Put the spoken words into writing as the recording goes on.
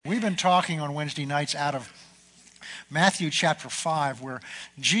been talking on Wednesday nights out of Matthew chapter 5, where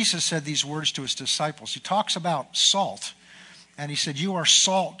Jesus said these words to his disciples. He talks about salt, and he said, you are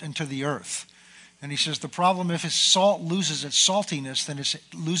salt into the earth. And he says the problem, if his salt loses its saltiness, then it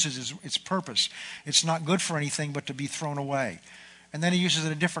loses its purpose. It's not good for anything but to be thrown away. And then he uses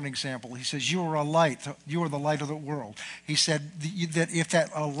a different example. He says, you are a light. You are the light of the world. He said that if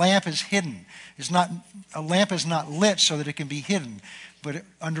a lamp is hidden, a lamp is not lit so that it can be hidden, but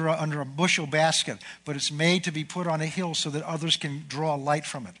under a bushel basket. But it's made to be put on a hill so that others can draw light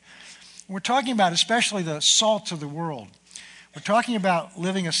from it. We're talking about especially the salt of the world. We're talking about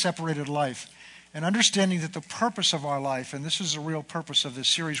living a separated life and understanding that the purpose of our life, and this is the real purpose of this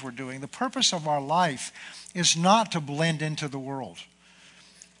series we're doing, the purpose of our life is not to blend into the world.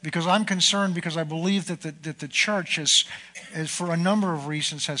 Because I'm concerned, because I believe that the church has, for a number of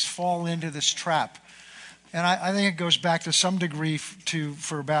reasons, has fallen into this trap. And I think it goes back to some degree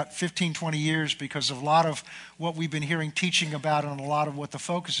for about 15, 20 years, because of a lot of what we've been hearing teaching about, and a lot of what the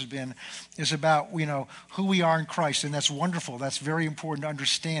focus has been is about, who we are in Christ. And that's wonderful. That's very important to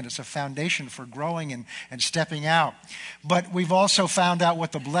understand. It's a foundation for growing and stepping out. But we've also found out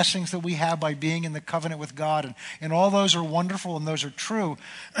what the blessings that we have by being in the covenant with God. And all those are wonderful and those are true.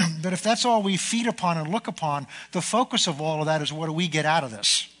 But if that's all we feed upon and look upon, the focus of all of that is what do we get out of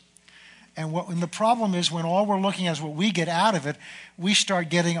this? And the problem is when all we're looking at is what we get out of it, we start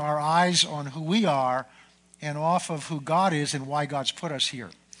getting our eyes on who we are and off of who God is and why God's put us here.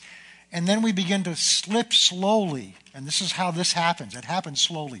 And then we begin to slip slowly, and this is how this happens. It happens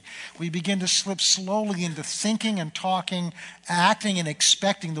slowly. We begin to slip slowly into thinking and talking, acting and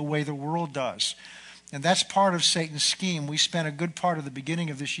expecting the way the world does. And that's part of Satan's scheme. We spent a good part of the beginning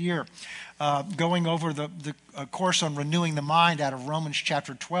of this year going over the course on renewing the mind out of Romans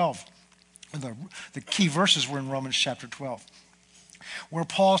chapter 12. The key verses were in Romans chapter 12, where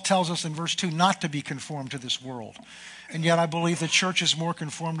Paul tells us in verse 2 not to be conformed to this world. And yet I believe the church is more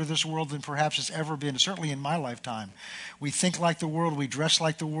conformed to this world than perhaps it's ever been, certainly in my lifetime. We think like the world. We dress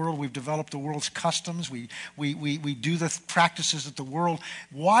like the world. We've developed the world's customs. We do the practices of the world.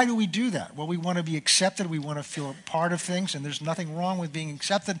 Why do we do that? Well, we want to be accepted. We want to feel part of things, and there's nothing wrong with being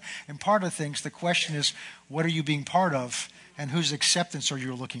accepted and part of things. The question is, what are you being part of, and whose acceptance are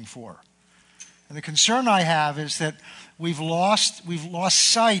you looking for? And the concern I have is that we've lost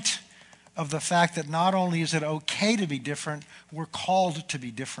sight of the fact that not only is it okay to be different, we're called to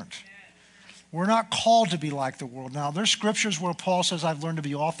be different. We're not called to be like the world. Now, there's scriptures where Paul says, I've learned to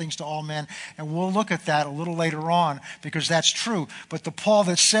be all things to all men, and we'll look at that a little later on because that's true. But the Paul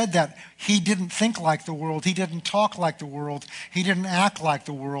that said that, he didn't think like the world. He didn't talk like the world. He didn't act like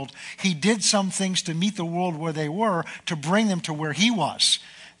the world. He did some things to meet the world where they were to bring them to where he was.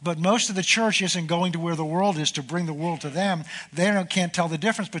 But most of the church isn't going to where the world is to bring the world to them. They can't tell the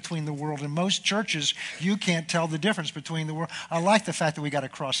difference between the world. In most churches, you can't tell the difference between the world. I like the fact that we got a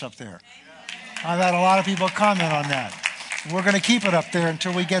cross up there. I've had a lot of people comment on that. We're going to keep it up there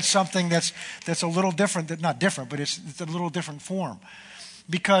until we get something that's a little different. Not different, but it's a little different form.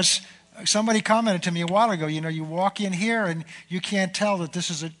 Because somebody commented to me a while ago, you walk in here and you can't tell that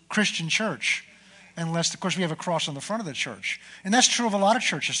this is a Christian church. Unless, of course, we have a cross on the front of the church. And that's true of a lot of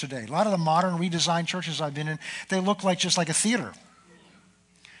churches today. A lot of the modern redesigned churches I've been in, they look just like a theater.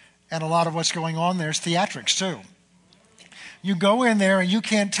 And a lot of what's going on there is theatrics, too. You go in there and you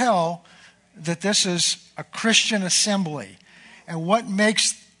can't tell that this is a Christian assembly. And what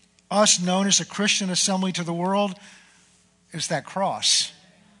makes us known as a Christian assembly to the world is that cross.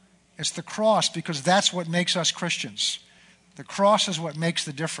 It's the cross, because that's what makes us Christians. The cross is what makes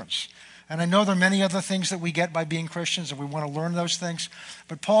the difference. And I know there are many other things that we get by being Christians, and we want to learn those things.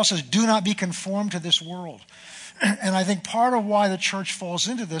 But Paul says, do not be conformed to this world. And I think part of why the church falls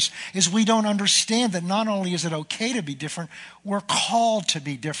into this is we don't understand that not only is it okay to be different, we're called to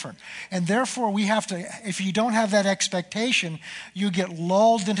be different. And therefore we have to, if you don't have that expectation, you get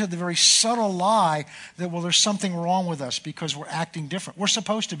lulled into the very subtle lie that, well, there's something wrong with us because we're acting different. We're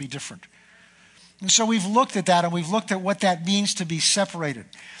supposed to be different. And so we've looked at that, and we've looked at what that means to be separated.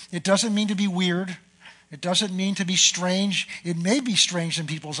 It doesn't mean to be weird. It doesn't mean to be strange. It may be strange in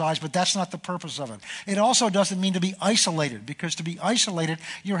people's eyes, but that's not the purpose of it. It also doesn't mean to be isolated, because to be isolated,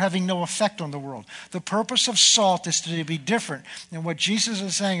 you're having no effect on the world. The purpose of salt is to be different. And what Jesus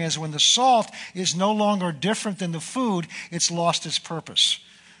is saying is when the salt is no longer different than the food, it's lost its purpose.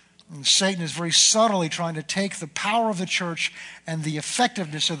 And Satan is very subtly trying to take the power of the church and the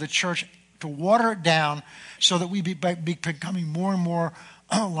effectiveness of the church to water it down so that we be becoming more and more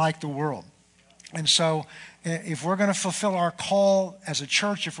like the world. And so if we're going to fulfill our call as a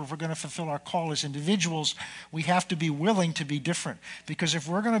church, if we're going to fulfill our call as individuals, we have to be willing to be different. Because if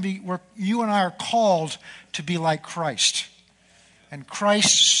we're going to be, you and I are called to be like Christ. And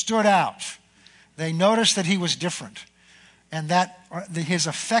Christ stood out. They noticed that he was different. And that his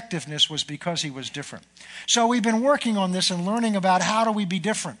effectiveness was because he was different. So we've been working on this and learning about how do we be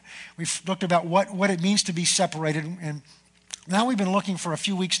different. We've looked about what it means to be separated, and now we've been looking for a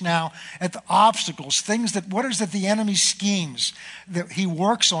few weeks now at the obstacles, what is it the enemy's schemes that he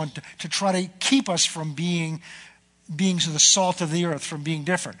works on to try to keep us from being the salt of the earth, from being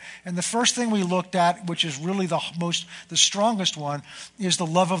different. And the first thing we looked at, which is really the strongest one, is the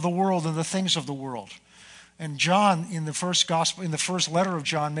love of the world and the things of the world. And John, in the first letter of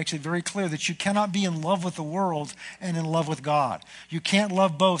John, makes it very clear that you cannot be in love with the world and in love with God. You can't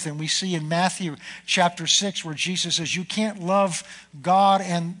love both. And we see in Matthew chapter 6 where Jesus says you can't love God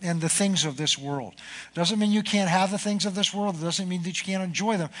and the things of this world. Doesn't mean you can't have the things of this world. It doesn't mean that you can't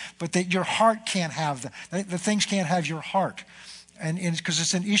enjoy them. But that your heart can't have them. The things can't have your heart. And because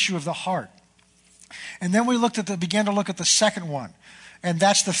it's an issue of the heart. And then we began to look at the second one. And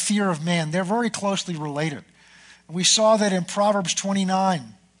that's the fear of man. They're very closely related. We saw that in Proverbs 29,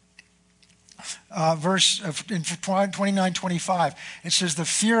 in 29:25. It says, the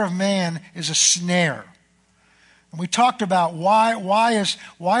fear of man is a snare. And we talked about what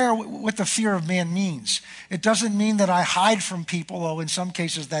the fear of man means. It doesn't mean that I hide from people, though in some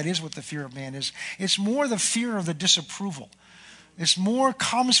cases that is what the fear of man is. It's more the fear of the disapproval. It's more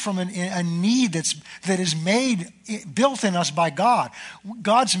comes from a need that is built in us by God.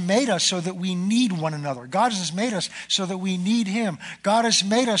 God's made us so that we need one another. God has made us so that we need him. God has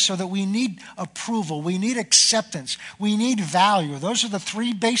made us so that we need approval. We need acceptance. We need value. Those are the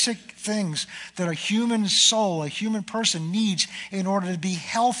three basic things that a human soul, a human person needs in order to be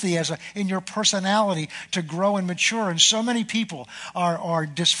healthy in your personality, to grow and mature. And so many people are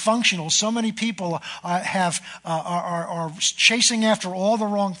dysfunctional. So many people are chasing after all the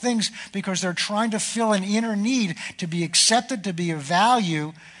wrong things because they're trying to fill an inner need to be accepted, to be of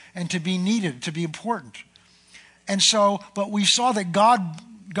value, and to be needed, to be important. And so, but we saw that God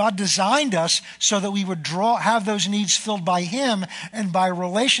designed us so that we would have those needs filled by him and by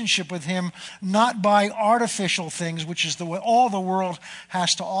relationship with him, not by artificial things, which is all the world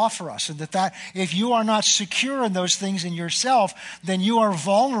has to offer us. And that if you are not secure in those things in yourself, then you are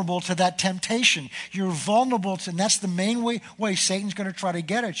vulnerable to that temptation. You're vulnerable to, and that's the main way Satan's going to try to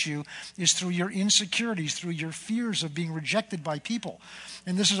get at you, is through your insecurities, through your fears of being rejected by people.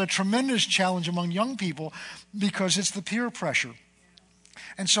 And this is a tremendous challenge among young people because it's the peer pressure.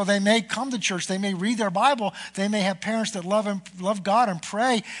 And so they may come to church, they may read their Bible, they may have parents that love God and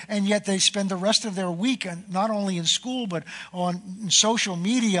pray, and yet they spend the rest of their week not only in school but on social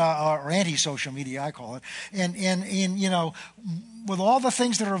media, or anti-social media, I call it, and with all the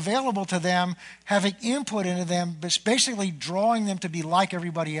things that are available to them, having input into them, but basically drawing them to be like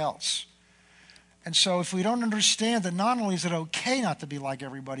everybody else. And so if we don't understand that not only is it okay not to be like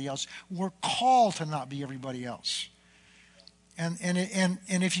everybody else, we're called to not be everybody else. And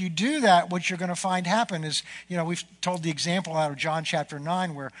if you do that, what you're going to find happen is, we've told the example out of John chapter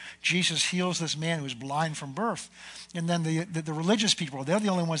 9 where Jesus heals this man who was blind from birth. And then the religious people, they're the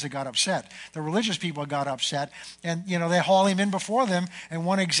only ones that got upset. The religious people got upset, and they haul him in before them and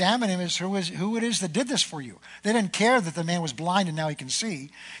want to examine him as who it is that did this for you. They didn't care that the man was blind and now he can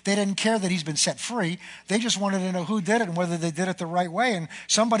see. They didn't care that he's been set free. They just wanted to know who did it and whether they did it the right way. And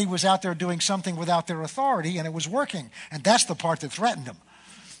somebody was out there doing something without their authority, and it was working. And that's the part that threatened him.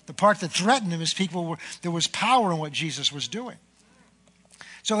 The part that threatened him is there was power in what Jesus was doing.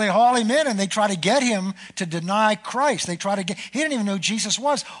 So they haul him in and they try to get him to deny Christ. He didn't even know who Jesus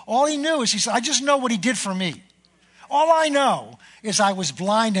was. All he knew is, he said, I just know what he did for me. All I know is I was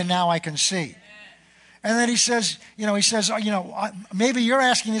blind and now I can see. And then he says, maybe you're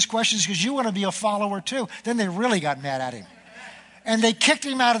asking these questions because you want to be a follower too. Then they really got mad at him. And they kicked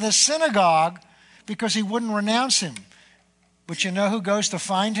him out of the synagogue because he wouldn't renounce him. But you know who goes to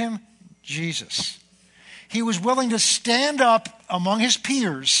find him? Jesus. He was willing to stand up among his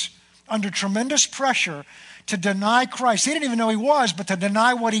peers under tremendous pressure to deny Christ. He didn't even know he was, but to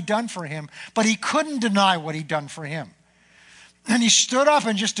deny what he'd done for him. But he couldn't deny what he'd done for him. And he stood up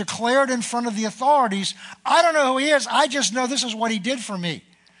and just declared in front of the authorities, I don't know who he is. I just know this is what he did for me.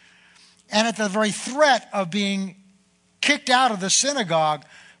 And at the very threat of being kicked out of the synagogue,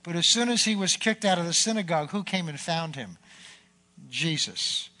 but as soon as he was kicked out of the synagogue, who came and found him?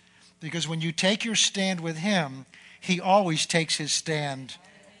 Jesus. Because when you take your stand with him, he always takes his stand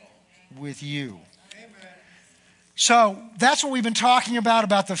with you. So that's what we've been talking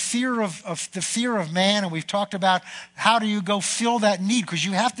about the fear of man, and we've talked about how do you go fill that need, because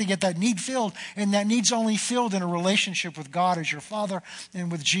you have to get that need filled, and that need's only filled in a relationship with God as your Father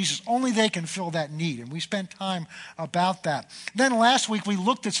and with Jesus. Only they can fill that need, and we spent time about that. Then last week we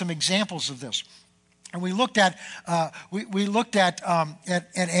looked at some examples of this, and we looked at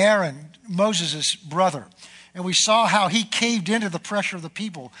Aaron, Moses' brother. And we saw how he caved into the pressure of the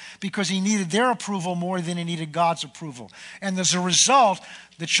people because he needed their approval more than he needed God's approval. And as a result,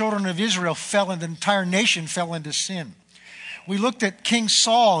 the children of Israel the entire nation fell into sin. We looked at King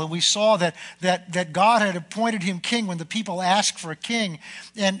Saul, and we saw that God had appointed him king when the people asked for a king,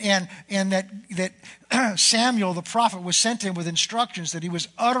 and that Samuel the prophet was sent to him with instructions that he was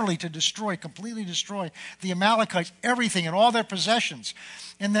utterly to completely destroy the Amalekites, everything and all their possessions.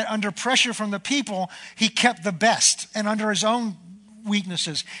 And that under pressure from the people, he kept the best. And under his own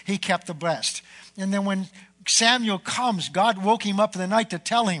weaknesses, he kept the best. And then when Samuel comes, God woke him up in the night to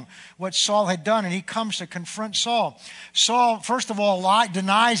tell him what Saul had done, and he comes to confront Saul. Saul, first of all,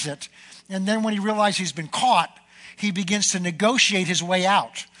 denies it, and then when he realizes he's been caught, he begins to negotiate his way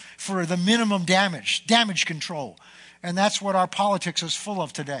out for the minimum damage control. And that's what our politics is full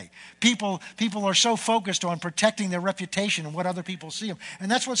of today. People are so focused on protecting their reputation and what other people see them.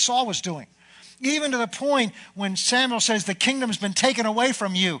 And that's what Saul was doing. Even to the point when Samuel says, the kingdom's been taken away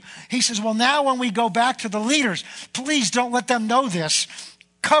from you. He says, well, now when we go back to the leaders, please don't let them know this.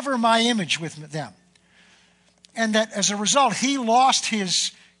 Cover my image with them. And that as a result, he lost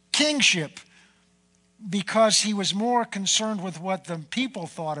his kingship because he was more concerned with what the people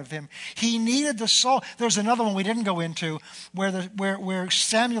thought of him. He needed the soul. There's another one we didn't go into where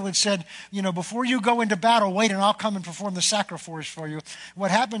Samuel had said, before you go into battle, wait and I'll come and perform the sacrifice for you. What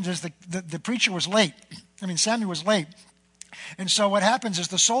happens is the preacher was late. Samuel was late. And so what happens is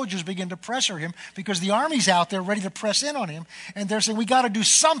the soldiers begin to pressure him because the army's out there ready to press in on him. And they're saying, we got to do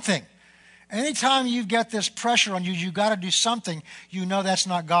something. Anytime you get this pressure on you, you got to do something. You know that's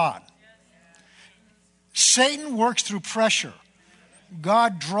not God. Satan works through pressure.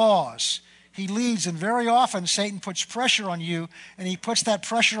 God draws. He leads, and very often Satan puts pressure on you, and he puts that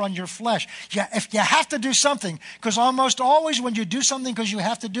pressure on your flesh. If you have to do something, because almost always when you do something because you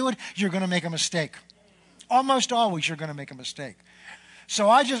have to do it, you're going to make a mistake. Almost always you're going to make a mistake. So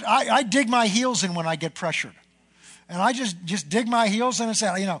I dig my heels in when I get pressured. And I just dig my heels in and say,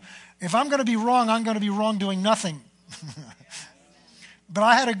 if I'm going to be wrong, I'm going to be wrong doing nothing. But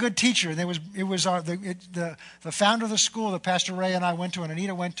I had a good teacher, and it was the founder of the school that Pastor Ray and I went to, and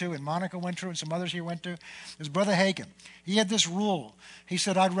Anita went to, and Monica went to, and some others here went to. It was Brother Hagen. He had this rule. He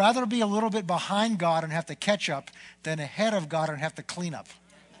said, I'd rather be a little bit behind God and have to catch up than ahead of God and have to clean up.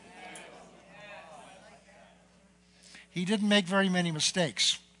 He didn't make very many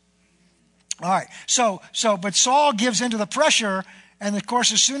mistakes. All right, but Saul gives into the pressure, and of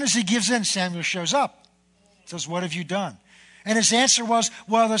course, as soon as he gives in, Samuel shows up. Says, what have you done? And his answer was,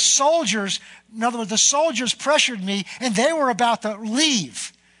 well, the soldiers pressured me, and they were about to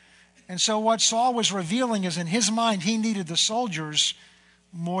leave. And so what Saul was revealing is in his mind, he needed the soldiers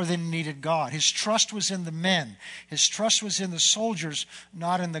more than he needed God. His trust was in the men. His trust was in the soldiers,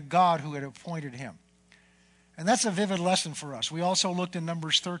 not in the God who had appointed him. And that's a vivid lesson for us. We also looked in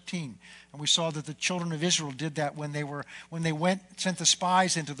Numbers 13, and we saw that the children of Israel did that when they sent the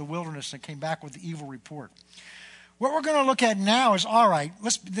spies into the wilderness and came back with the evil report. What we're going to look at now is, all right,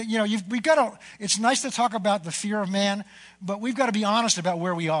 it's nice to talk about the fear of man, but we've got to be honest about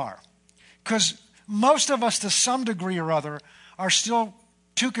where we are. Because most of us, to some degree or other, are still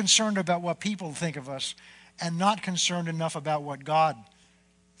too concerned about what people think of us and not concerned enough about what God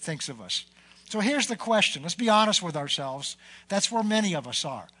thinks of us. So here's the question. Let's be honest with ourselves. That's where many of us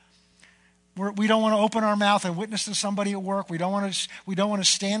are. We don't want to open our mouth and witness to somebody at work. We don't want to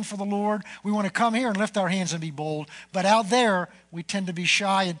stand for the Lord. We want to come here and lift our hands and be bold. But out there, we tend to be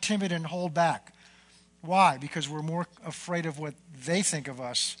shy and timid and hold back. Why? Because we're more afraid of what they think of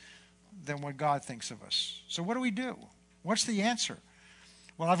us than what God thinks of us. So what do we do? What's the answer?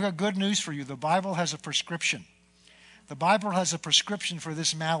 Well, I've got good news for you. The Bible has a prescription. The Bible has a prescription for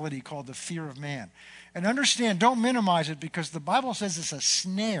this malady called the fear of man. And understand, don't minimize it, because the Bible says it's a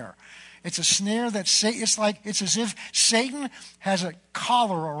snare. It's a snare it's as if Satan has a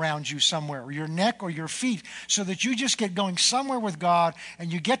collar around you somewhere, or your neck or your feet, so that you just get going somewhere with God,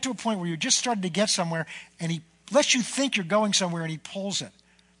 and you get to a point where you're just starting to get somewhere, and he lets you think you're going somewhere, and he pulls it.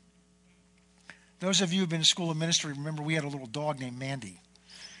 Those of you who've been in school of ministry, remember we had a little dog named Mandy,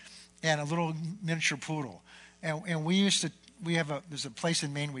 and a little miniature poodle. And we used there's a place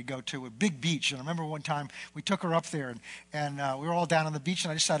in Maine we go to, a big beach. And I remember one time we took her up there, and we were all down on the beach,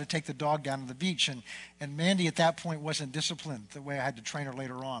 and I decided to take the dog down to the beach. And Mandy at that point wasn't disciplined the way I had to train her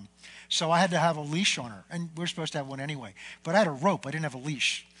later on. So I had to have a leash on her, and we were supposed to have one anyway. But I had a rope. I didn't have a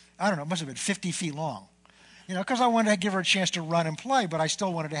leash. I don't know, it must have been 50 feet long. Because I wanted to give her a chance to run and play, but I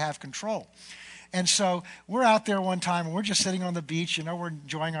still wanted to have control. And so we're out there one time, and we're just sitting on the beach. We're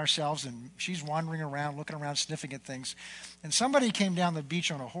enjoying ourselves, and she's wandering around, looking around, sniffing at things. And somebody came down the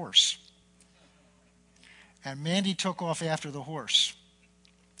beach on a horse. And Mandy took off after the horse.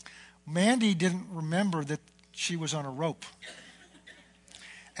 Mandy didn't remember that she was on a rope,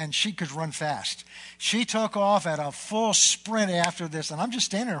 and she could run fast. She took off at a full sprint after this, and I'm just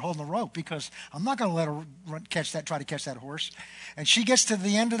standing there holding the rope because I'm not going to let her try to catch that horse. And she gets to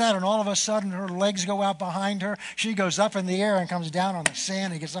the end of that, and all of a sudden her legs go out behind her. She goes up in the air and comes down on the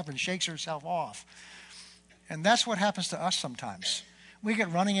sand and gets up and shakes herself off. And that's what happens to us sometimes. We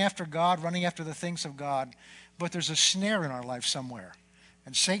get running after God, running after the things of God, but there's a snare in our life somewhere.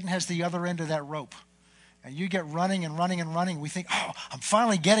 And Satan has the other end of that rope. And you get running and running and running. We think, oh, I'm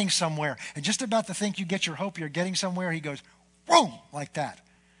finally getting somewhere. And just about to think you get your hope, you're getting somewhere, he goes, boom, like that.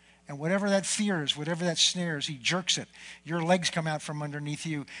 And whatever that fear is, whatever that snare is, he jerks it. Your legs come out from underneath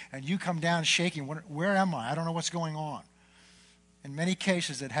you, and you come down shaking. Where am I? I don't know what's going on. In many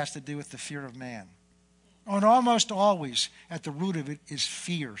cases, it has to do with the fear of man. And almost always, at the root of it is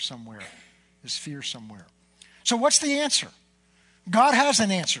fear somewhere. So what's the answer? God has an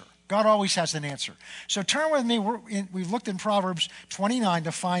answer. God always has an answer. So turn with me. We've looked in Proverbs 29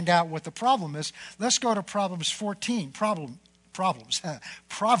 to find out what the problem is. Let's go to Proverbs 14.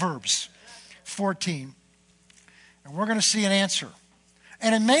 Proverbs 14. And we're going to see an answer.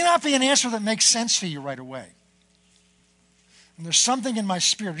 And it may not be an answer that makes sense to you right away. And there's something in my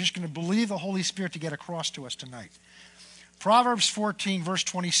spirit. I'm just going to believe the Holy Spirit to get across to us tonight. Proverbs 14, verse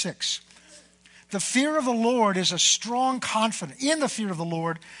 26. The fear of the Lord is a strong confidence. In the fear of the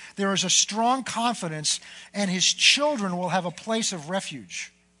Lord, there is a strong confidence, and his children will have a place of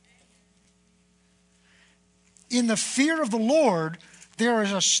refuge. In the fear of the Lord, there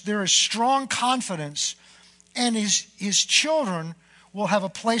is strong confidence, and his children will have a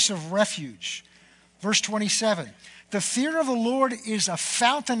place of refuge. Verse 27. The fear of the Lord is a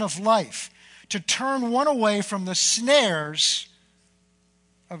fountain of life, to turn one away from the snares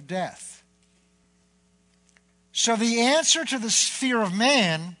of death. So the answer to this fear of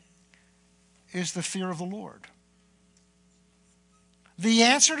man is the fear of the Lord. The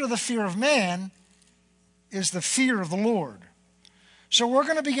answer to the fear of man is the fear of the Lord. So we're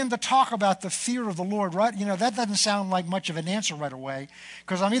going to begin to talk about the fear of the Lord, right? That doesn't sound like much of an answer right away,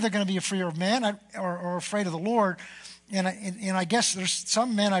 because I'm either going to be afraid of man or afraid of the Lord. And I guess there's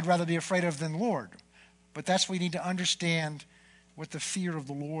some men I'd rather be afraid of than the Lord. But that's what we need to understand what the fear of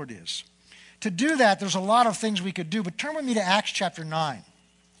the Lord is. To do that, there's a lot of things we could do, but turn with me to Acts chapter 9.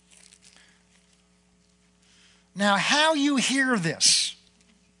 Now, how you hear this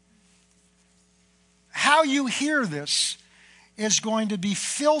is going to be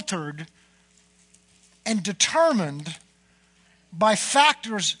filtered and determined by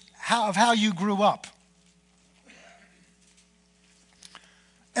factors of how you grew up.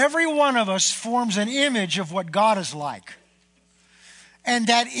 Every one of us forms an image of what God is like. And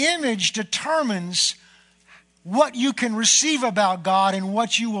that image determines what you can receive about God and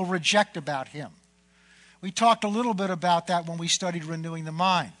what you will reject about him. We talked a little bit about that when we studied Renewing the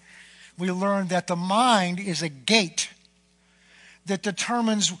Mind. We learned that the mind is a gate that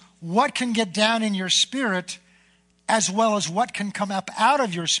determines what can get down in your spirit as well as what can come up out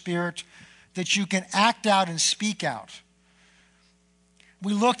of your spirit that you can act out and speak out.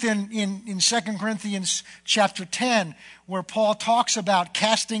 We looked in 2 Corinthians chapter 10, where Paul talks about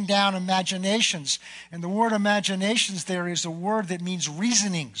casting down imaginations. And the word imaginations there is a word that means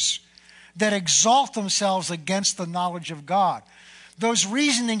reasonings that exalt themselves against the knowledge of God. Those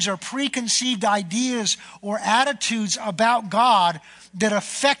reasonings are preconceived ideas or attitudes about God that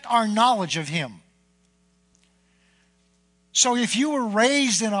affect our knowledge of him. So if you were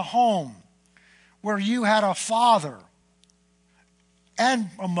raised in a home where you had a father and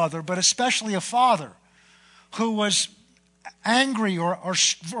a mother, but especially a father, who was angry or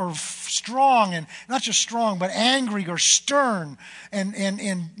strong, and not just strong, but angry or stern, and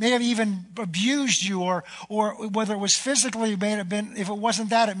may have even abused you, or whether it was physically, it may have been, if it wasn't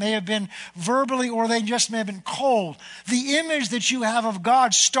that, it may have been verbally, or they just may have been cold. The image that you have of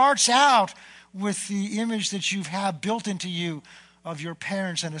God starts out with the image that you have built into you of your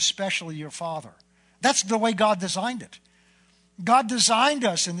parents, and especially your father. That's the way God designed it. God designed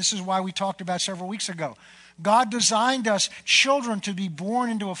us, and this is why we talked about several weeks ago. God designed us, children, to be born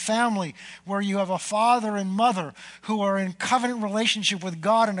into a family where you have a father and mother who are in covenant relationship with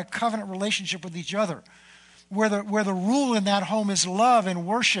God and a covenant relationship with each other, where the rule in that home is love and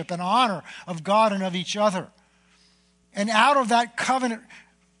worship and honor of God and of each other. And out of that covenant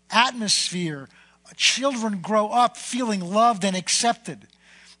atmosphere, children grow up feeling loved and accepted.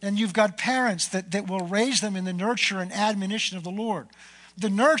 And you've got parents that will raise them in the nurture and admonition of the Lord. The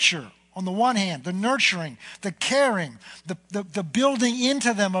nurture, on the one hand, the nurturing, the caring, the building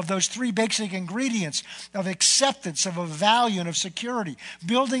into them of those three basic ingredients of acceptance, of a value, and of security.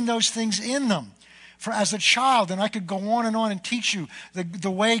 Building those things in them. For as a child, and I could go on and teach you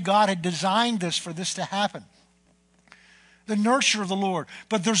the way God had designed this for this to happen. The nurture of the Lord.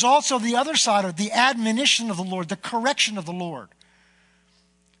 But there's also the other side of it, the admonition of the Lord, the correction of the Lord.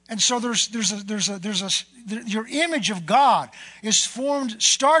 And so your image of God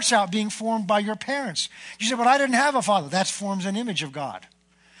starts out being formed by your parents. You say, but I didn't have a father. That forms an image of God.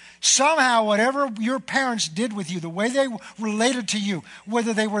 Somehow, whatever your parents did with you, the way they related to you,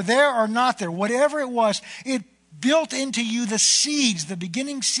 whether they were there or not there, whatever it was, it built into you the seeds, the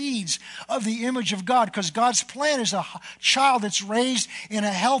beginning seeds of the image of God, because God's plan is a child that's raised in a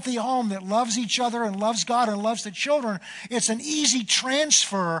healthy home that loves each other and loves God and loves the children. It's an easy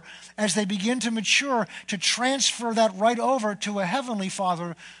transfer as they begin to mature to transfer that right over to a heavenly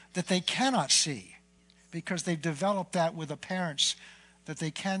Father that they cannot see because they've developed that with the parents that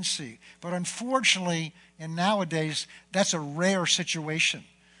they can see. But unfortunately, and nowadays, that's a rare situation.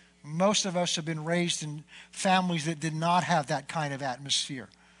 Most of us have been raised in families that did not have that kind of atmosphere.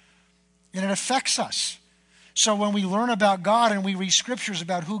 And it affects us. So when we learn about God and we read scriptures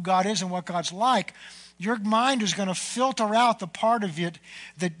about who God is and what God's like, your mind is going to filter out the part of it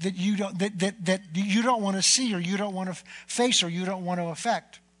that you don't want to see or you don't want to face or you don't want to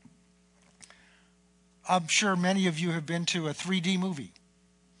affect. I'm sure many of you have been to a 3D movie.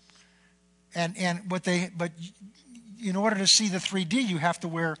 But in order to see the 3D, you have to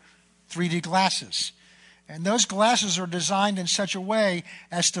wear 3D glasses. And those glasses are designed in such a way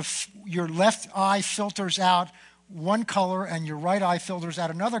as to your left eye filters out one color and your right eye filters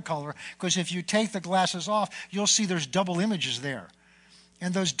out another color, because if you take the glasses off, you'll see there's double images there.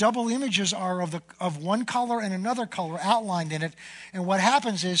 And those double images are of one color and another color outlined in it. And what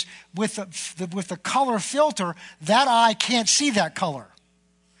happens is with the color filter, that eye can't see that color.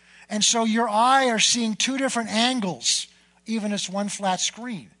 And so your eye are seeing two different angles, even as one flat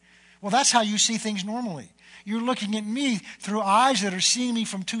screen. Well, that's how you see things normally. You're looking at me through eyes that are seeing me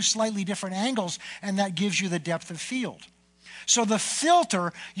from two slightly different angles, and that gives you the depth of field. So the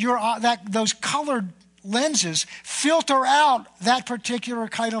filter, those colored lenses filter out that particular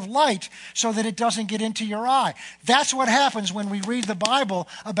kind of light so that it doesn't get into your eye. That's what happens when we read the Bible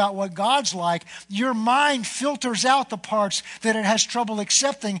about what God's like. Your mind filters out the parts that it has trouble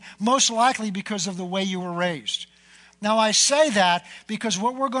accepting, most likely because of the way you were raised. Now, I say that because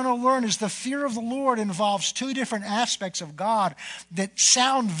what we're going to learn is the fear of the Lord involves two different aspects of God that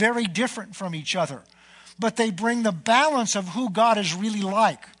sound very different from each other, but they bring the balance of who God is really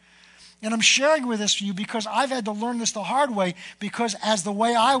like. And I'm sharing with this for you because I've had to learn this the hard way, because as the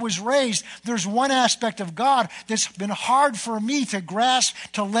way I was raised, there's one aspect of God that's been hard for me to grasp,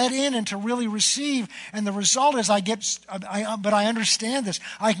 to let in, and to really receive. And the result is but I understand this.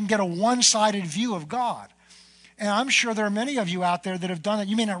 I can get a one-sided view of God. And I'm sure there are many of you out there that have done that.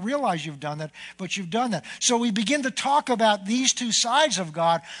 You may not realize you've done that, but you've done that. So we begin to talk about these two sides of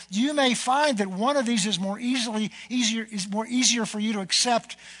God. You may find that one of these is more easier for you to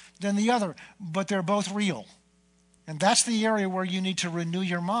accept than the other, but they're both real. And that's the area where you need to renew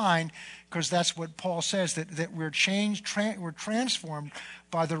your mind, because that's what Paul says, that we're we're transformed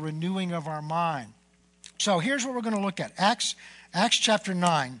by the renewing of our mind. So here's what we're going to look at. Acts chapter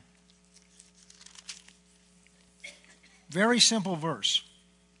 9. Very simple verse.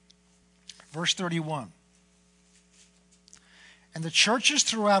 Verse 31. And the churches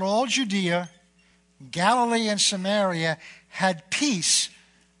throughout all Judea, Galilee, and Samaria had peace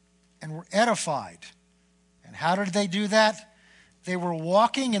and were edified. And how did they do that? They were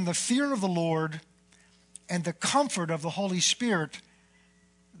walking in the fear of the Lord, and the comfort of the Holy Spirit,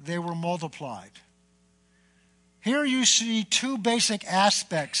 they were multiplied. Here you see two basic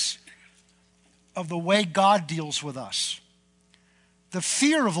aspects of the way God deals with us. The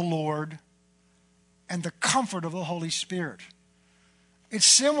fear of the Lord and the comfort of the Holy Spirit. It's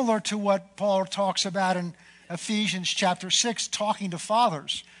similar to what Paul talks about in Ephesians chapter 6, talking to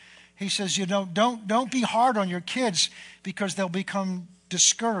fathers. He says, don't be hard on your kids because they'll become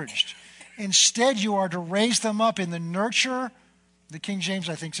discouraged. Instead, you are to raise them up in the nurture The King James,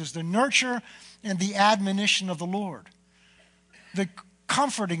 I think, says the nurture and the admonition of the Lord. The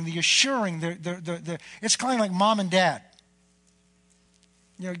comforting, the assuring, it's kind of like mom and dad.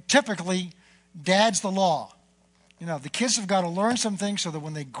 Typically, dad's the law. The kids have got to learn some things so that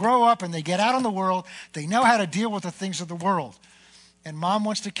when they grow up and they get out in the world, they know how to deal with the things of the world. And mom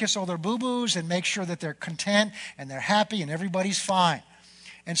wants to kiss all their boo-boos and make sure that they're content and they're happy and everybody's fine.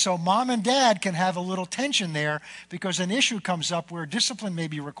 And so mom and dad can have a little tension there because an issue comes up where discipline may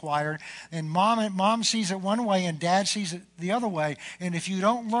be required, and mom sees it one way and dad sees it the other way. And if you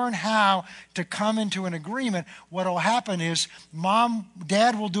don't learn how to come into an agreement, what will happen is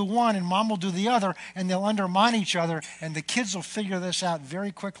dad will do one and mom will do the other, and they'll undermine each other, and the kids will figure this out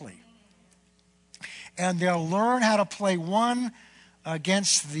very quickly. And they'll learn how to play one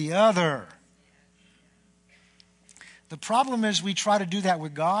against the other. The problem is we try to do that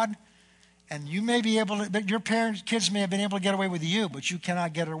with God, and you may be able to, but your kids may have been able to get away with you, but you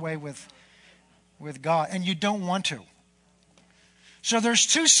cannot get away with God, and you don't want to. So there's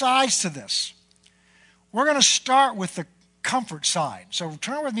two sides to this. We're going to start with the comfort side. So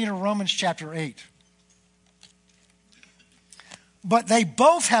turn with me to Romans chapter 8. But they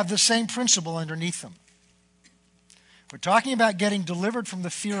both have the same principle underneath them. We're talking about getting delivered from the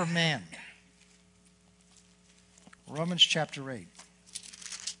fear of man. Romans chapter 8.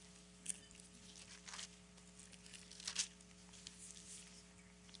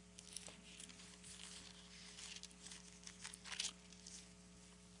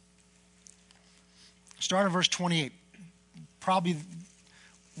 Start at verse 28. Probably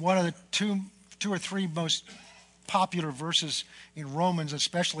one of the two or three most popular verses in Romans,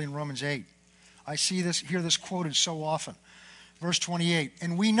 especially in Romans 8. I hear this quoted so often. Verse 28.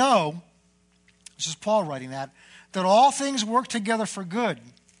 And we know, this is Paul writing that all things work together for good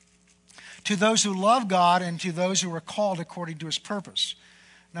to those who love God and to those who are called according to his purpose.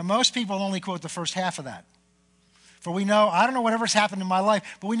 Now, most people only quote the first half of that. For we know, I don't know whatever's happened in my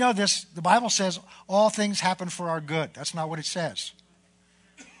life, but we know this. The Bible says all things happen for our good. That's not what it says.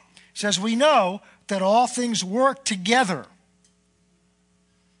 It says we know that all things work together.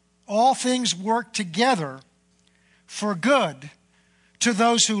 All things work together for good to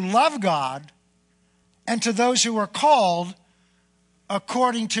those who love God and to those who are called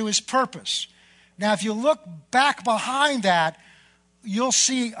according to his purpose. Now, if you look back behind that, you'll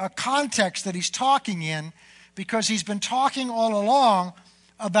see a context that he's talking in, because he's been talking all along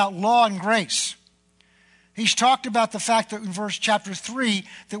about law and grace. He's talked about the fact that in chapter 3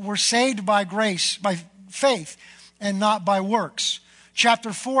 that we're saved by grace, by faith, and not by works.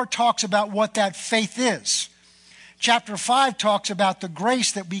 Chapter 4 talks about what that faith is. Chapter 5 talks about the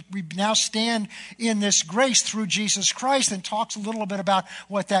grace that we now stand in this grace through Jesus Christ, and talks a little bit about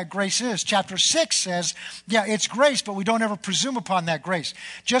what that grace is. Chapter 6 says, yeah, it's grace, but we don't ever presume upon that grace.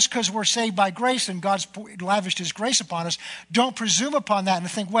 Just because we're saved by grace and God's lavished his grace upon us, don't presume upon that and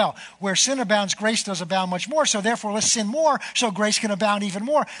think, well, where sin abounds, grace does abound much more, so therefore let's sin more so grace can abound even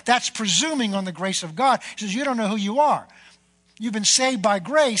more. That's presuming on the grace of God. He says, you don't know who you are. You've been saved by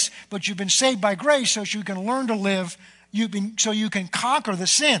grace, but you've been saved by grace so you can learn to live, so you can conquer the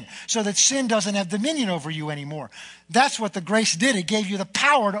sin, so that sin doesn't have dominion over you anymore. That's what the grace did. It gave you the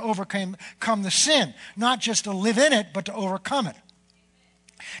power to overcome the sin, not just to live in it, but to overcome it.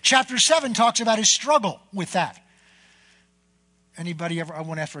 Chapter 7 talks about his struggle with that. Anybody ever, I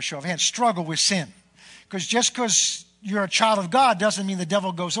want to ask for a show of hands, struggle with sin? Because just because you're a child of God doesn't mean the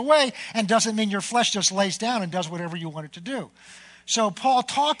devil goes away, and doesn't mean your flesh just lays down and does whatever you want it to do. So Paul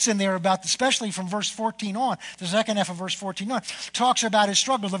talks in there about, especially from verse 14 on, the second half of verse 14 on, talks about his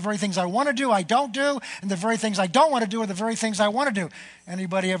struggle. The very things I want to do, I don't do, and the very things I don't want to do are the very things I want to do.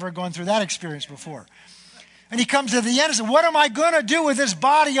 Anybody ever gone through that experience before? And he comes to the end and says, what am I going to do with this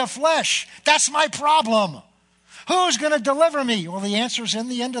body of flesh? That's my problem. Who's going to deliver me? Well, the answer is in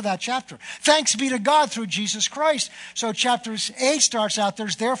the end of that chapter. Thanks be to God through Jesus Christ. So chapter 8 starts out,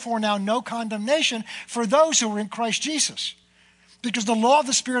 there's therefore now no condemnation for those who are in Christ Jesus. Because the law of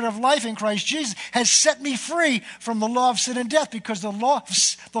the Spirit of life in Christ Jesus has set me free from the law of sin and death. Because the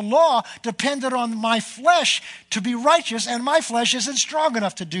law depended on my flesh to be righteous, and my flesh isn't strong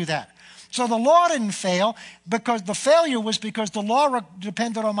enough to do that. So the law didn't fail, because the failure was because the law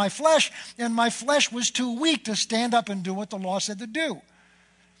depended on my flesh, and my flesh was too weak to stand up and do what the law said to do.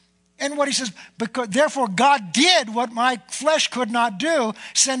 And what he says, because therefore God did what my flesh could not do,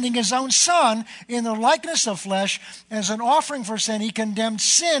 sending his own son in the likeness of flesh as an offering for sin. He condemned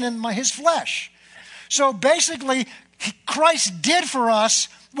sin in his flesh. So basically, Christ did for us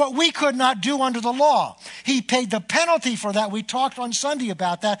what we could not do under the law. He paid the penalty for that. We talked on Sunday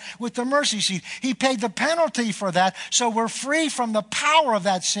about that with the mercy seat. He paid the penalty for that, so we're free from the power of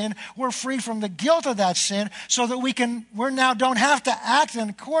that sin. We're free from the guilt of that sin, so that we now don't have to act in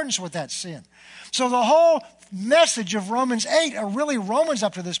accordance with that sin. So the whole message of Romans 8, or really Romans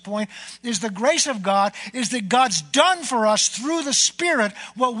up to this point, is the grace of God, is that God's done for us through the Spirit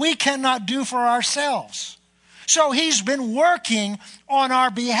what we cannot do for ourselves. So he's been working on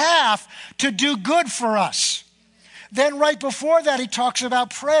our behalf to do good for us. Then right before that, he talks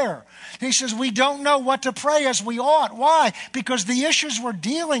about prayer. He says we don't know what to pray as we ought. Why? Because the issues we're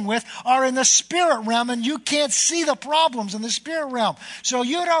dealing with are in the spirit realm, and you can't see the problems in the spirit realm. So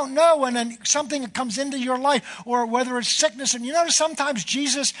you don't know when something comes into your life, or whether it's sickness. And you notice sometimes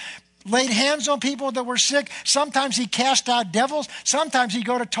Jesus laid hands on people that were sick. Sometimes he cast out devils. Sometimes he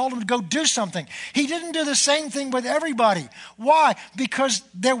told them to go do something. He didn't do the same thing with everybody. Why? Because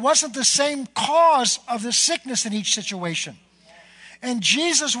there wasn't the same cause of the sickness in each situation. And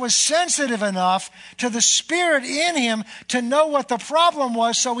Jesus was sensitive enough to the Spirit in him to know what the problem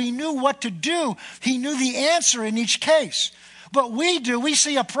was, so he knew what to do. He knew the answer in each case. But we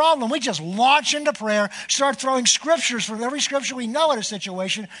see a problem, we just launch into prayer, start throwing scriptures from every scripture we know in a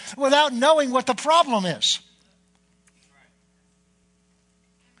situation without knowing what the problem is.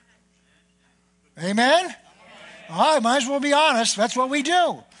 Amen? All right, might as well be honest. That's what we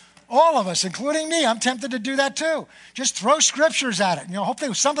do. All of us, including me. I'm tempted to do that too. Just throw scriptures at it.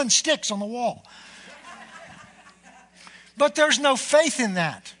 Hopefully something sticks on the wall. But there's no faith in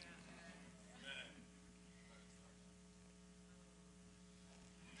that.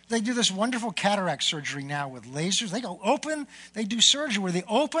 They do this wonderful cataract surgery now with lasers. They do surgery where they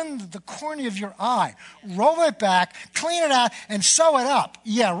open the cornea of your eye, roll it back, clean it out, and sew it up.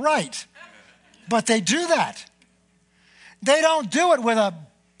 Yeah, right. But they do that. They don't do it with a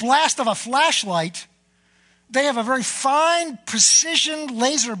blast of a flashlight. They have a very fine precision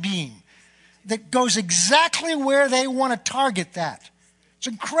laser beam that goes exactly where they want to target that. It's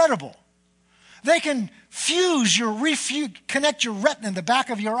incredible. They can connect your retina in the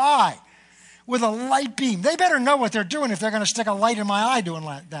back of your eye with a light beam. They better know what they're doing if they're going to stick a light in my eye doing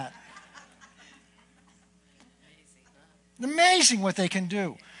like that. Amazing what they can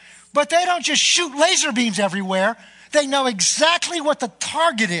do. But they don't just shoot laser beams everywhere. They know exactly what the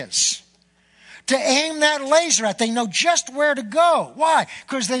target is to aim that laser at. They know just where to go. Why?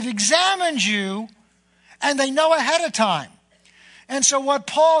 Because they've examined you and they know ahead of time. And so what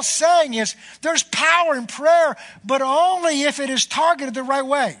Paul's saying is there's power in prayer, but only if it is targeted the right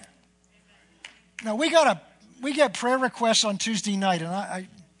way. Now, we get prayer requests on Tuesday night, and I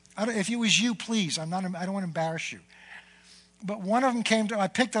if it was you, please, I don't want to embarrass you. But one of them I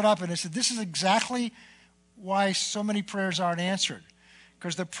picked it up, and I said, this is exactly why so many prayers aren't answered.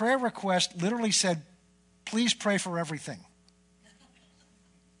 Because the prayer request literally said, please pray for everything.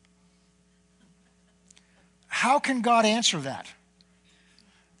 How can God answer that?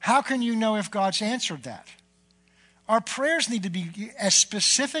 How can you know if God's answered that? Our prayers need to be as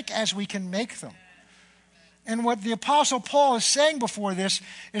specific as we can make them. And what the Apostle Paul is saying before this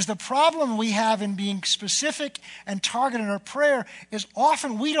is the problem we have in being specific and targeted in our prayer is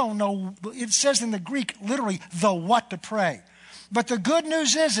often we don't know. It says in the Greek, literally, the what to pray. But the good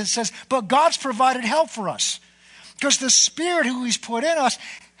news is it says, but God's provided help for us. Because the Spirit who he's put in us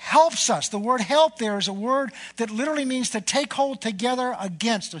helps us. The word help there is a word that literally means to take hold together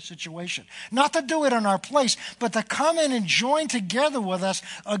against a situation. Not to do it in our place, but to come in and join together with us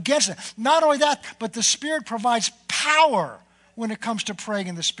against it. Not only that, but the Spirit provides power when it comes to praying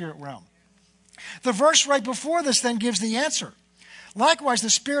in the spirit realm. The verse right before this then gives the answer. Likewise, the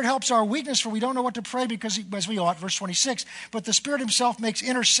Spirit helps our weakness, for we don't know what to pray as we ought. Verse 26, but the Spirit himself makes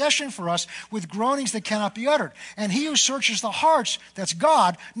intercession for us with groanings that cannot be uttered. And he who searches the hearts, that's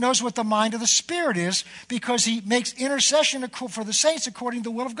God, knows what the mind of the Spirit is, because he makes intercession for the saints according to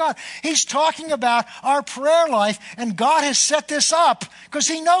the will of God. He's talking about our prayer life, and God has set this up because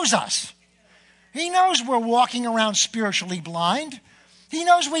he knows us. He knows we're walking around spiritually blind. He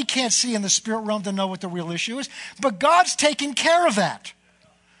knows we can't see in the spirit realm to know what the real issue is, but God's taking care of that.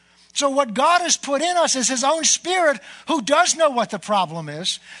 So what God has put in us is his own Spirit who does know what the problem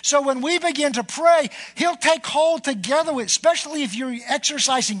is. So when we begin to pray, he'll take hold together with, especially if you're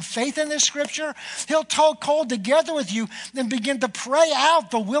exercising faith in this scripture, he'll take hold together with you and begin to pray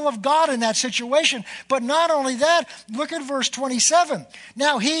out the will of God in that situation. But not only that, look at verse 27.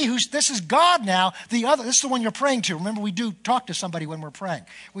 Now this is God now, this is the one you're praying to. Remember, we do talk to somebody when we're praying.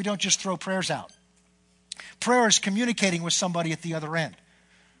 We don't just throw prayers out. Prayer is communicating with somebody at the other end.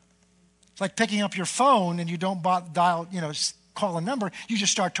 It's like picking up your phone and you don't dial, call a number. You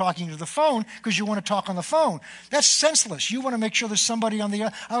just start talking to the phone because you want to talk on the phone. That's senseless. You want to make sure there's somebody on the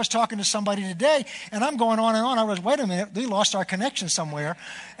other. I was talking to somebody today, and I'm going on and on. I was, wait a minute, we lost our connection somewhere.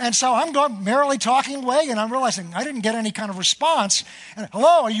 And so I'm going merrily talking away, and I'm realizing I didn't get any kind of response. And,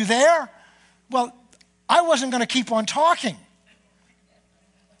 hello, are you there? Well, I wasn't going to keep on talking.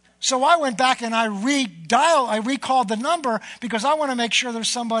 So I went back and I recalled the number because I want to make sure there's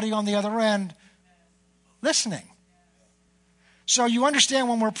somebody on the other end listening. So you understand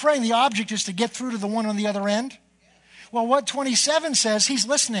when we're praying, the object is to get through to the one on the other end? Well, what 27 says, he's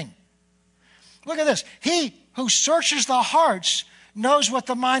listening. Look at this. He who searches the hearts knows what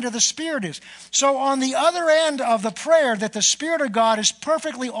the mind of the Spirit is. So on the other end of the prayer that the Spirit of God is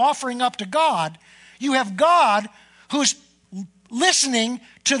perfectly offering up to God, you have God who's listening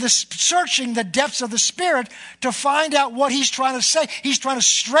to the searching the depths of the Spirit to find out what he's trying to say. He's trying to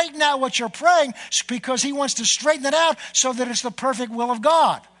straighten out what you're praying because he wants to straighten it out so that it's the perfect will of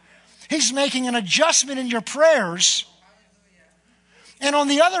God. He's making an adjustment in your prayers. And on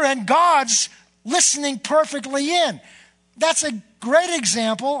the other end, God's listening perfectly in. That's a great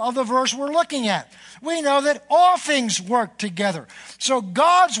example of the verse we're looking at. We know that all things work together. So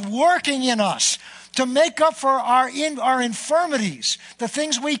God's working in us to make up for our infirmities, the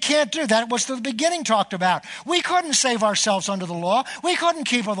things we can't do. That was the beginning talked about. We couldn't save ourselves under the law. We couldn't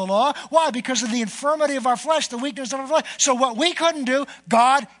keep the law. Why? Because of the infirmity of our flesh, the weakness of our flesh. So what we couldn't do,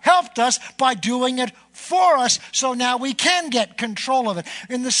 God helped us by doing it for us, so now we can get control of it.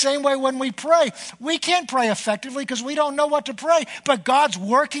 In the same way when we pray, we can't pray effectively because we don't know what to pray, but God's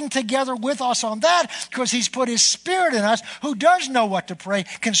working together with us on that because he's put his Spirit in us who does know what to pray,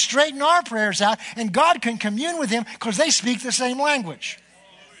 can straighten our prayers out, and God can commune with him because they speak the same language.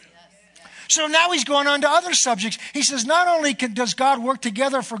 So now he's going on to other subjects. He says, not only does God work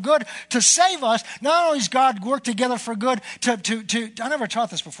together for good to save us, not only does God work together for good I never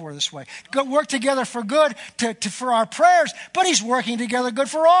taught this before this way, work together for good for our prayers, but he's working together good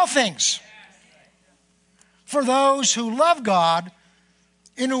for all things. For those who love God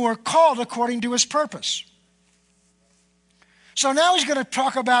and who are called according to his purpose. So now he's going to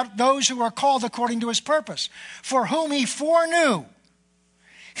talk about those who are called according to his purpose. For whom he foreknew,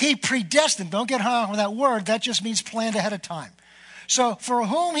 he predestined. Don't get hung up with that word. That just means planned ahead of time. So for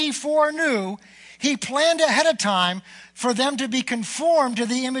whom he foreknew, he planned ahead of time for them to be conformed to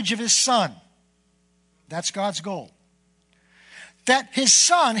the image of his Son. That's God's goal. That his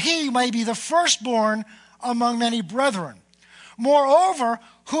Son, he may be the firstborn among many brethren. Moreover,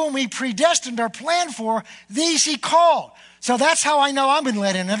 whom he predestined or planned for, these he called. So that's how I know I've been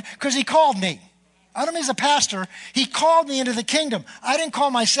led in it, because he called me. I don't mean as a pastor. He called me into the kingdom. I didn't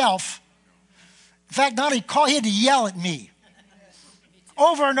call myself. In fact, he had to yell at me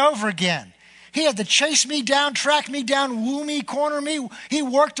over and over again. He had to chase me down, track me down, woo me, corner me. He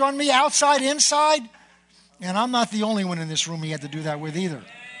worked on me outside, inside. And I'm not the only one in this room he had to do that with either.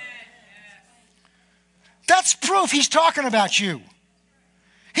 That's proof he's talking about you.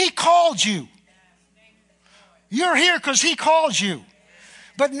 He called you. You're here because he called you.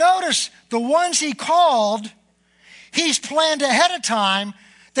 But notice, the ones he called, he's planned ahead of time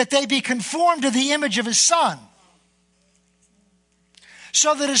that they be conformed to the image of his Son.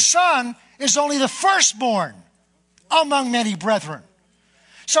 So that his Son is only the firstborn among many brethren.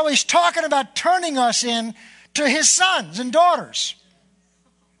 So he's talking about turning us in to his sons and daughters.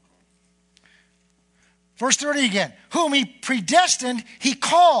 Verse 30 again. Whom he predestined, he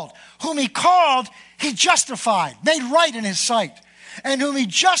called. Whom he called, he justified, made right in his sight. And whom he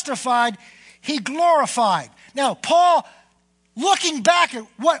justified, he glorified. Now, Paul, looking back at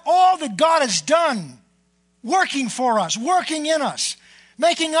what all that God has done, working for us, working in us,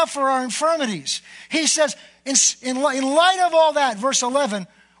 making up for our infirmities, he says, in light of all that, verse 11,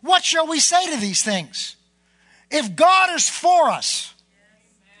 what shall we say to these things? If God is for us.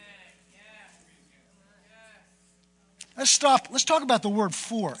 Let's stop. Let's talk about the word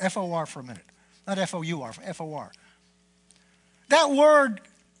for, F-O-R, for a minute. Not F-O-U-R, F-O-R. That word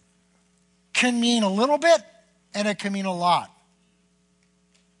can mean a little bit and it can mean a lot.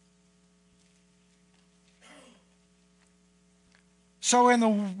 So in the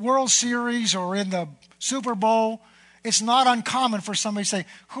World Series or in the Super Bowl, it's not uncommon for somebody to say,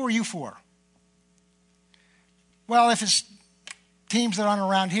 who are you for? Well, if it's teams that aren't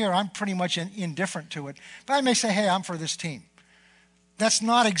around here, I'm pretty much indifferent to it. But I may say, hey, I'm for this team. That's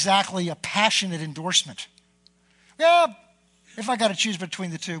not exactly a passionate endorsement. Yeah, if I got to choose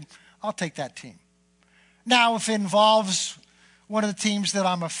between the two, I'll take that team. Now, if it involves one of the teams that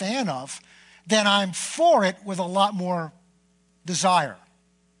I'm a fan of, then I'm for it with a lot more desire.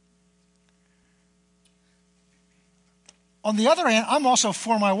 on the other hand, I'm also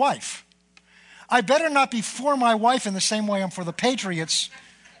for my wife. I better not be for my wife in the same way I'm for the Patriots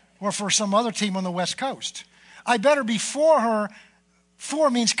or for some other team on the West Coast. I better be for her.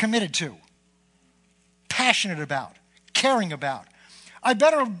 For means committed to, passionate about, caring about.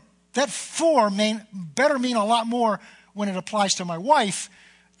 That for better mean a lot more when it applies to my wife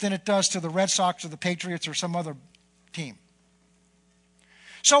than it does to the Red Sox or the Patriots or some other team.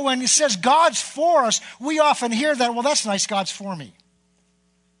 So when it says God's for us, we often hear that, well, that's nice, God's for me.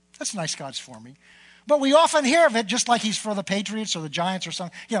 That's nice, God's for me. But we often hear of it just like he's for the Patriots or the Giants or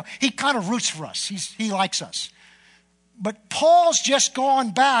something. He kind of roots for us. He likes us. But Paul's just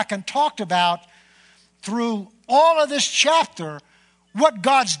gone back and talked about, through all of this chapter, what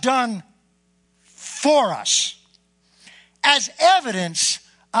God's done for us as evidence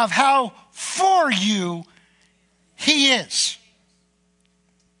of how for you he is.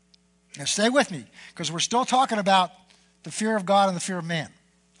 Now stay with me, because we're still talking about the fear of God and the fear of man.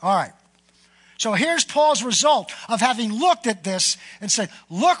 All right. So here's Paul's result of having looked at this and said,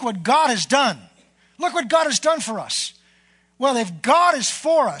 look what God has done. Look what God has done for us. Well, if God is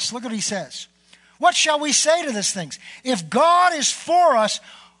for us, look what he says. What shall we say to these things? If God is for us,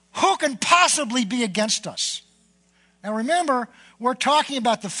 who can possibly be against us? Now remember, we're talking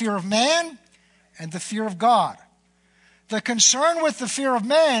about the fear of man and the fear of God. The concern with the fear of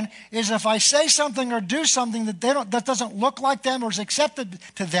man is if I say something or do something that doesn't look like them or is accepted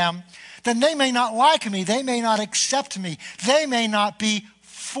to them, then they may not like me. They may not accept me. They may not be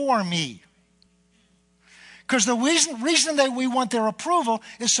for me. Because the reason that we want their approval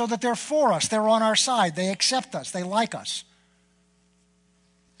is so that they're for us. They're on our side. They accept us. They like us.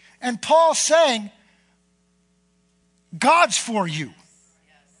 And Paul's saying, God's for you.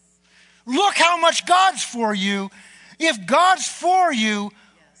 Look how much God's for you. If God's for you,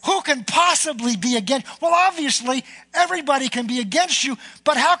 who can possibly be against? Well, obviously, everybody can be against you,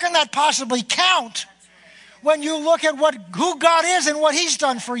 but how can that possibly count when you look at who God is and what he's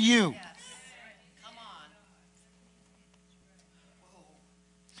done for you?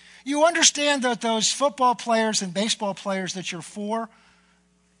 You understand that those football players and baseball players that you're for,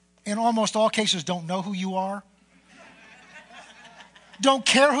 in almost all cases, don't know who you are, don't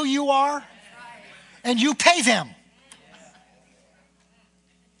care who you are, and you pay them.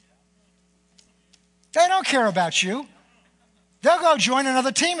 They don't care about you. They'll go join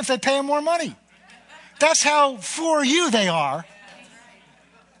another team if they pay them more money. That's how for you they are.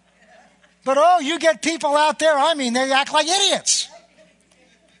 But you get people out there, they act like idiots.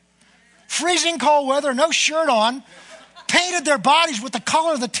 Freezing cold weather, no shirt on, painted their bodies with the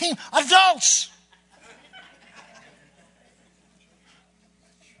color of the team. Adults!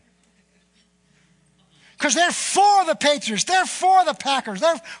 Because they're for the Patriots. They're for the Packers.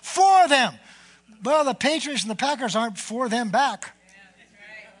 They're for them. Well, the Patriots and the Packers aren't for them back.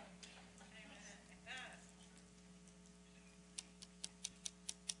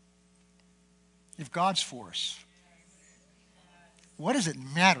 If God's for us, what does it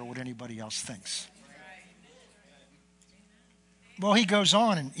matter what anybody else thinks? Well, he goes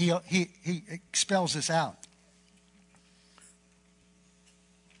on and he spells this out.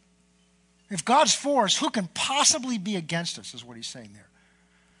 If God's for us, who can possibly be against us, is what he's saying there.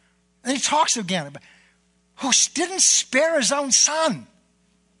 And he talks again about who didn't spare his own son,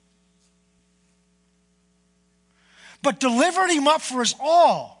 but delivered him up for us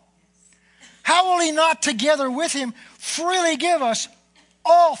all. How will he not together with him freely give us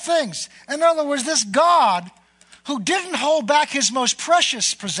all things? In other words, this God who didn't hold back his most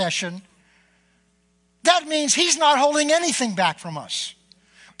precious possession, that means he's not holding anything back from us.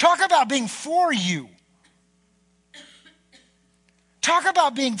 Talk about being for you. Talk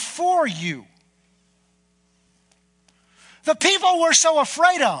about being for you. The people we're so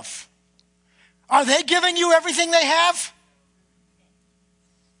afraid of, are they giving you everything they have?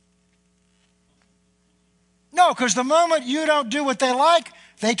 No, because the moment you don't do what they like,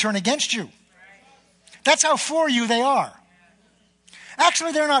 they turn against you. That's how for you they are.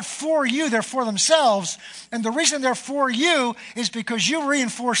 Actually, they're not for you, they're for themselves. And the reason they're for you is because you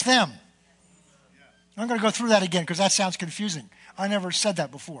reinforce them. I'm going to go through that again because that sounds confusing. I never said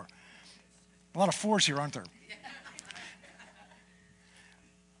that before. A lot of fours here, aren't there?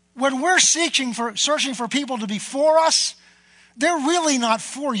 When we're searching for people to be for us, they're really not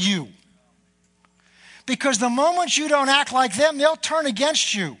for you. Because the moment you don't act like them, they'll turn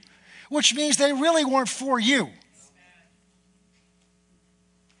against you, which means they really weren't for you.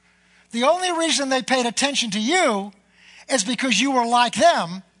 The only reason they paid attention to you is because you were like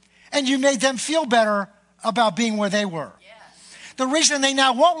them and you made them feel better about being where they were. The reason they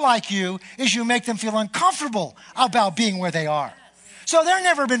now won't like you is you make them feel uncomfortable about being where they are. So they've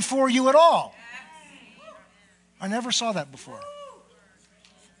never been for you at all. I never saw that before.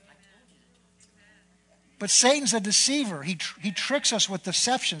 But Satan's a deceiver. He tricks us with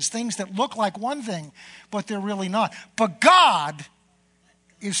deceptions, things that look like one thing, but they're really not. But God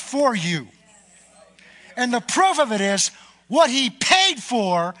is for you. And the proof of it is what he paid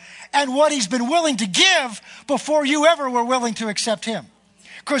for and what he's been willing to give before you ever were willing to accept him.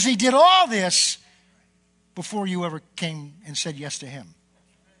 Because he did all this before you ever came and said yes to him.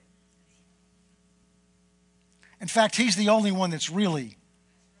 In fact, he's the only one that's really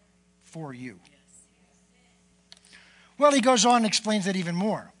for you. Well, he goes on and explains it even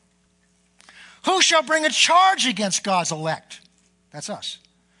more. Who shall bring a charge against God's elect? That's us.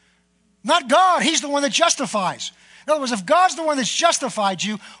 Not God. He's the one that justifies. In other words, if God's the one that's justified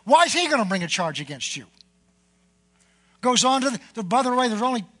you, why is he going to bring a charge against you? Goes on to by the way, there's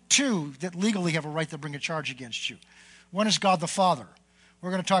only two that legally have a right to bring a charge against you. One is God the Father.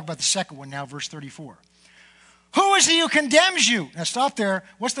 We're going to talk about the second one now, verse 34. Who is he who condemns you? Now stop there.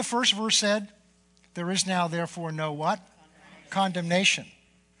 What's the first verse said? There is now therefore no what? Condemnation.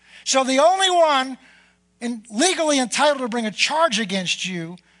 So the only one legally entitled to bring a charge against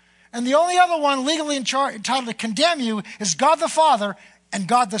you, and the only other one legally entitled to condemn you is God the Father and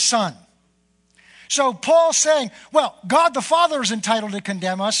God the Son. So Paul's saying, well, God the Father is entitled to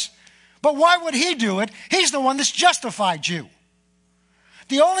condemn us, but why would he do it? He's the one that's justified you.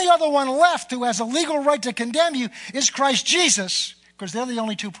 The only other one left who has a legal right to condemn you is Christ Jesus, because they're the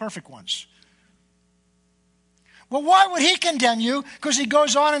only two perfect ones. Well, why would he condemn you? Because he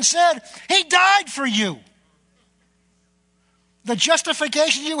goes on and said, he died for you. The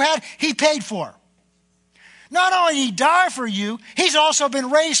justification you had, he paid for. Not only did he die for you, he's also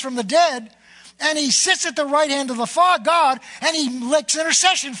been raised from the dead, and he sits at the right hand of the God, and he makes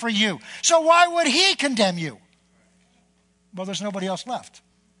intercession for you. So why would he condemn you? Well, there's nobody else left.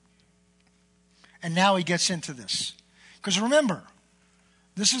 And now he gets into this. Because remember,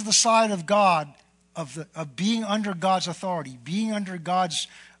 this is the side of God, of being under God's authority, being under God's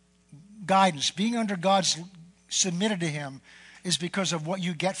guidance, being under God's submitted to him, is because of what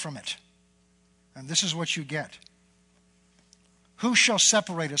you get from it. And this is what you get. Who shall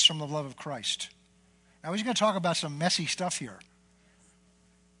separate us from the love of Christ? Now he's going to talk about some messy stuff here.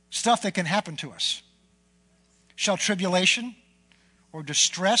 Stuff that can happen to us. Shall tribulation or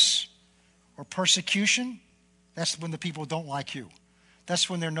distress or persecution? That's when the people don't like you. That's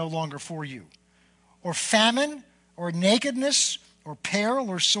when they're no longer for you. Or famine or nakedness or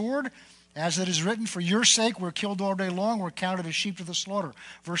peril or sword? As it is written, for your sake we're killed all day long, we're counted as sheep to the slaughter.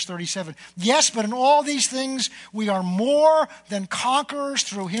 Verse 37. Yes, but in all these things we are more than conquerors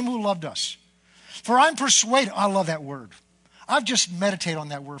through him who loved us. For I'm persuaded, I love that word. I've just meditated on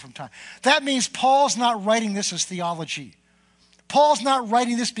that word from time. That means Paul's not writing this as theology. Paul's not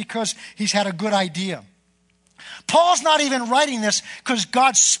writing this because he's had a good idea. Paul's not even writing this because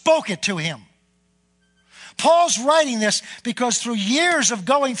God spoke it to him. Paul's writing this because through years of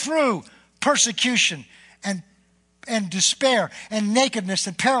going through persecution and despair and nakedness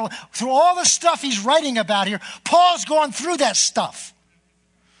and peril, through all the stuff he's writing about here, Paul's gone through that stuff.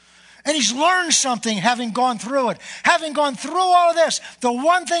 And he's learned something having gone through it. Having gone through all of this, the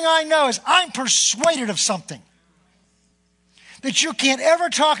one thing I know is I'm persuaded of something that you can't ever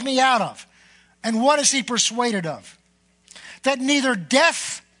talk me out of. And what is he persuaded of? That neither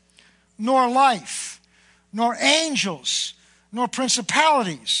death nor life, nor angels, nor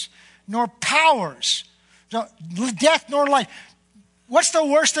principalities, nor powers, death nor life. What's the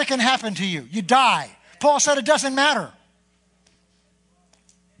worst that can happen to you? You die. Paul said it doesn't matter.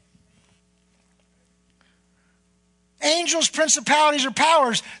 Angels, principalities, or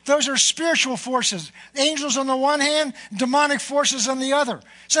powers, those are spiritual forces. Angels on the one hand, demonic forces on the other.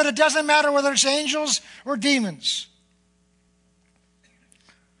 So it doesn't matter whether it's angels or demons.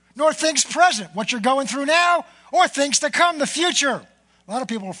 Nor things present, what you're going through now, or things to come, the future. A lot of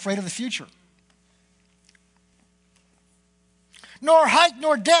people are afraid of the future. Nor height,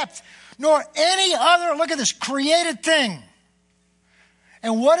 nor depth, nor any other, look at this, created thing.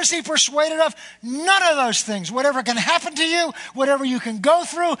 And what is he persuaded of? None of those things. Whatever can happen to you, whatever you can go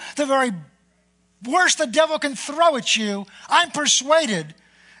through, the very worst the devil can throw at you, I'm persuaded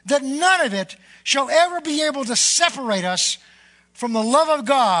that none of it shall ever be able to separate us from the love of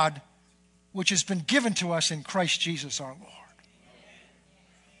God which has been given to us in Christ Jesus our Lord.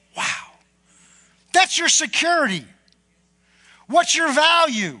 Wow. That's your security. What's your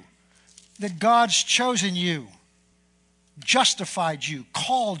value? That God's chosen you, justified you,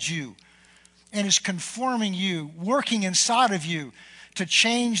 called you, and is conforming you, working inside of you to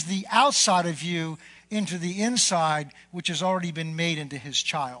change the outside of you into the inside, which has already been made into his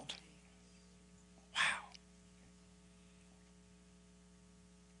child. Wow.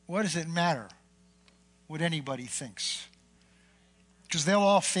 What does it matter what anybody thinks? Because they'll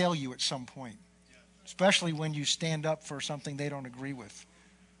all fail you at some point, especially when you stand up for something they don't agree with.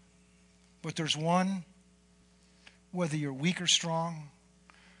 But there's one, whether you're weak or strong,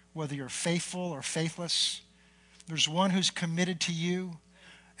 whether you're faithful or faithless, there's one who's committed to you,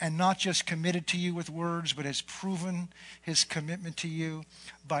 and not just committed to you with words, but has proven his commitment to you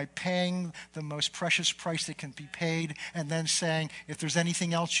by paying the most precious price that can be paid, and then saying, if there's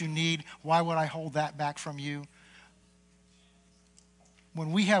anything else you need, why would I hold that back from you?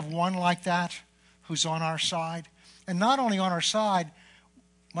 When we have one like that who's on our side, and not only on our side,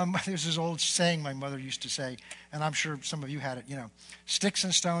 there's this old saying my mother used to say, and I'm sure some of you had it, sticks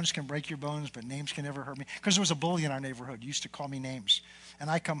and stones can break your bones, but names can never hurt me. Because there was a bully in our neighborhood who used to call me names. And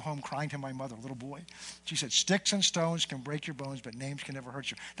I come home crying to my mother, little boy. She said, sticks and stones can break your bones, but names can never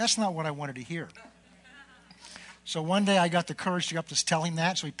hurt you. That's not what I wanted to hear. So one day I got the courage to go up to tell him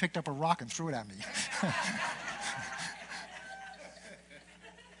that, so he picked up a rock and threw it at me.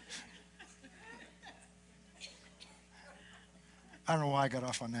 I don't know why I got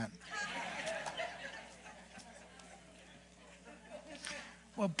off on that.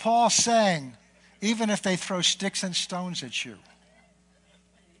 Well, Paul's saying, even if they throw sticks and stones at you,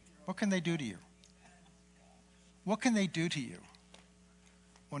 what can they do to you? What can they do to you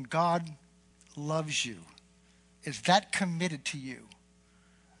when God loves you, is that committed to you,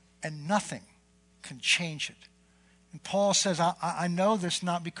 and nothing can change it? And Paul says, I know this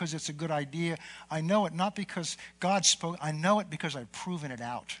not because it's a good idea. I know it not because God spoke. I know it because I've proven it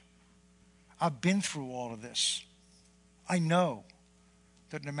out. I've been through all of this. I know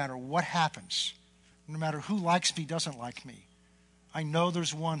that no matter what happens, no matter who likes me, doesn't like me, I know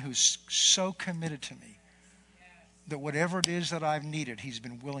there's one who's so committed to me that whatever it is that I've needed, he's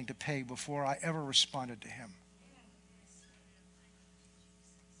been willing to pay before I ever responded to him.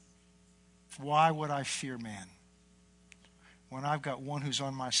 Why would I fear man when I've got one who's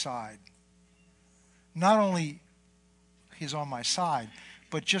on my side? Not only he's on my side,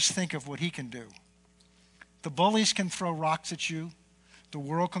 but just think of what he can do. The bullies can throw rocks at you. The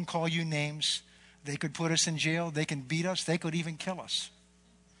world can call you names. They could put us in jail. They can beat us. They could even kill us.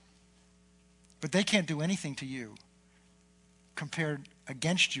 But they can't do anything to you compared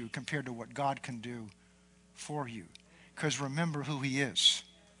to what God can do for you. Because remember who he is.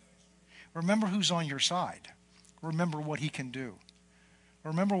 Remember who's on your side. Remember what he can do.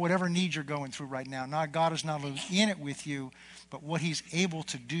 Remember whatever need you're going through right now. Not God is not only in it with you, but what he's able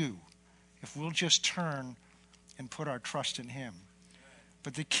to do if we'll just turn and put our trust in him.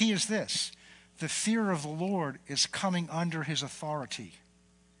 But the key is this. The fear of the Lord is coming under his authority.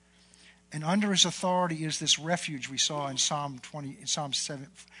 And under his authority is this refuge we saw in Psalm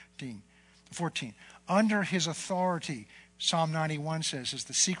 14. Under his authority, Psalm 91 says, is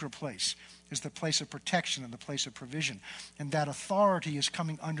the secret place, is the place of protection and the place of provision. And that authority is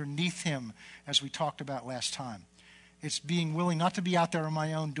coming underneath him, as we talked about last time. It's being willing not to be out there on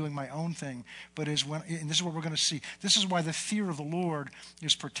my own, doing my own thing, but and this is what we're going to see. This is why the fear of the Lord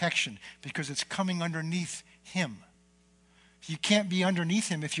is protection, because it's coming underneath him. You can't be underneath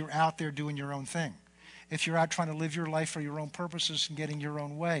him if you're out there doing your own thing. If you're out trying to live your life for your own purposes and getting your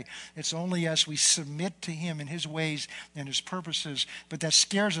own way. It's only as we submit to him in his ways and his purposes. But that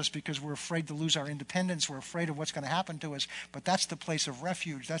scares us because we're afraid to lose our independence. We're afraid of what's going to happen to us. But that's the place of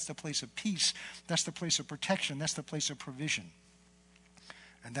refuge. That's the place of peace. That's the place of protection. That's the place of provision.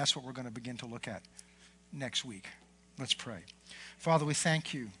 And that's what we're going to begin to look at next week. Let's pray. Father, we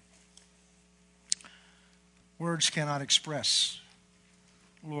thank you. Words cannot express,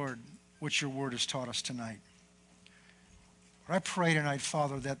 Lord, what your word has taught us tonight. But I pray tonight,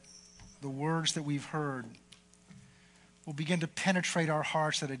 Father, that the words that we've heard will begin to penetrate our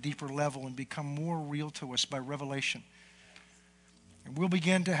hearts at a deeper level and become more real to us by revelation. And we'll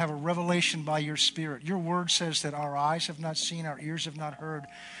begin to have a revelation by your Spirit. Your word says that our eyes have not seen, our ears have not heard,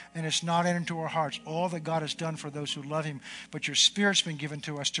 and it's not entered into our hearts all that God has done for those who love him. But your Spirit's been given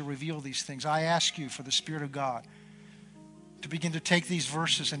to us to reveal these things. I ask you for the Spirit of God to begin to take these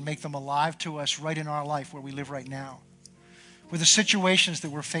verses and make them alive to us right in our life where we live right now, with the situations that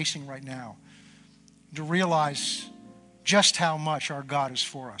we're facing right now, to realize just how much our God is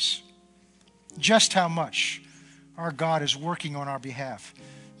for us, just how much our God is working on our behalf,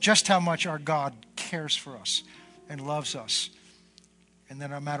 just how much our God cares for us and loves us, and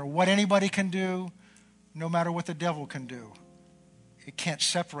that no matter what anybody can do, no matter what the devil can do, it can't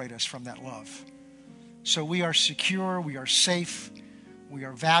separate us from that love. So we are secure, we are safe, we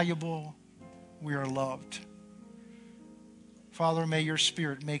are valuable, we are loved. Father, may your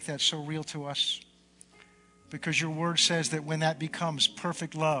Spirit make that so real to us, because your word says that when that becomes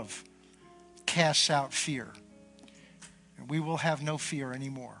perfect love, casts out fear. And we will have no fear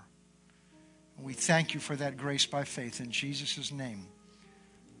anymore. And we thank you for that grace by faith in Jesus' name.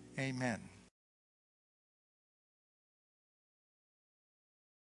 Amen.